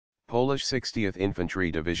Polish 60th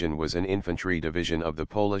Infantry Division was an infantry division of the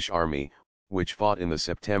Polish Army, which fought in the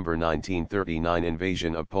September 1939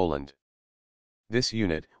 invasion of Poland. This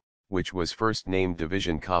unit, which was first named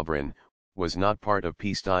Division Kobrin, was not part of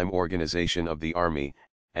peacetime organization of the Army,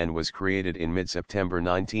 and was created in mid-September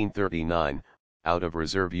 1939, out of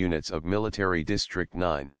reserve units of Military District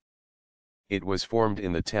 9. It was formed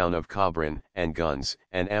in the town of Kobrin, and guns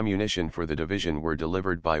and ammunition for the division were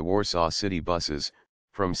delivered by Warsaw City buses,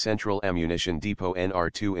 from Central Ammunition Depot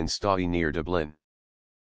NR2 in Stoi near Dublin.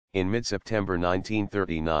 In mid-September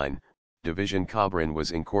 1939, Division Kobrin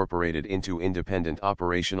was incorporated into Independent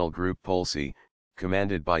Operational Group Polsy,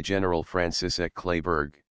 commanded by General Franciszek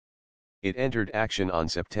Kleberg. It entered action on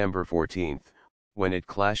September 14, when it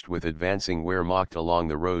clashed with advancing Wehrmacht along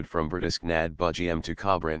the road from Brtysk nad Bugiem to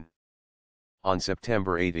Kobrin. On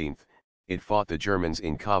September 18, it fought the Germans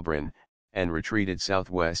in Kobrin, and retreated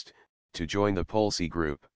southwest, to join the Polsy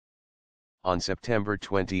Group. On September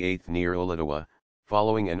 28 near Oładowa,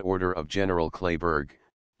 following an order of General Kleberg,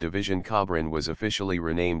 Division Kobrin was officially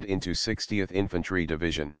renamed into 60th Infantry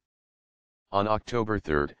Division. On October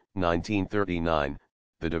 3, 1939,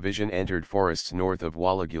 the division entered forests north of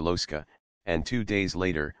Waligulowska, and 2 days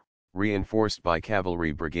later, reinforced by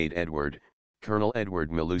Cavalry Brigade Colonel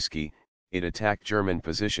Edward Miluski, it attacked German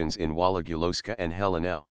positions in Waligulowska and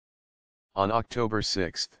Helenau. On October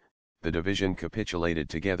 6, the division capitulated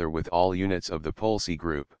together with all units of the Polsy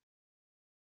Group.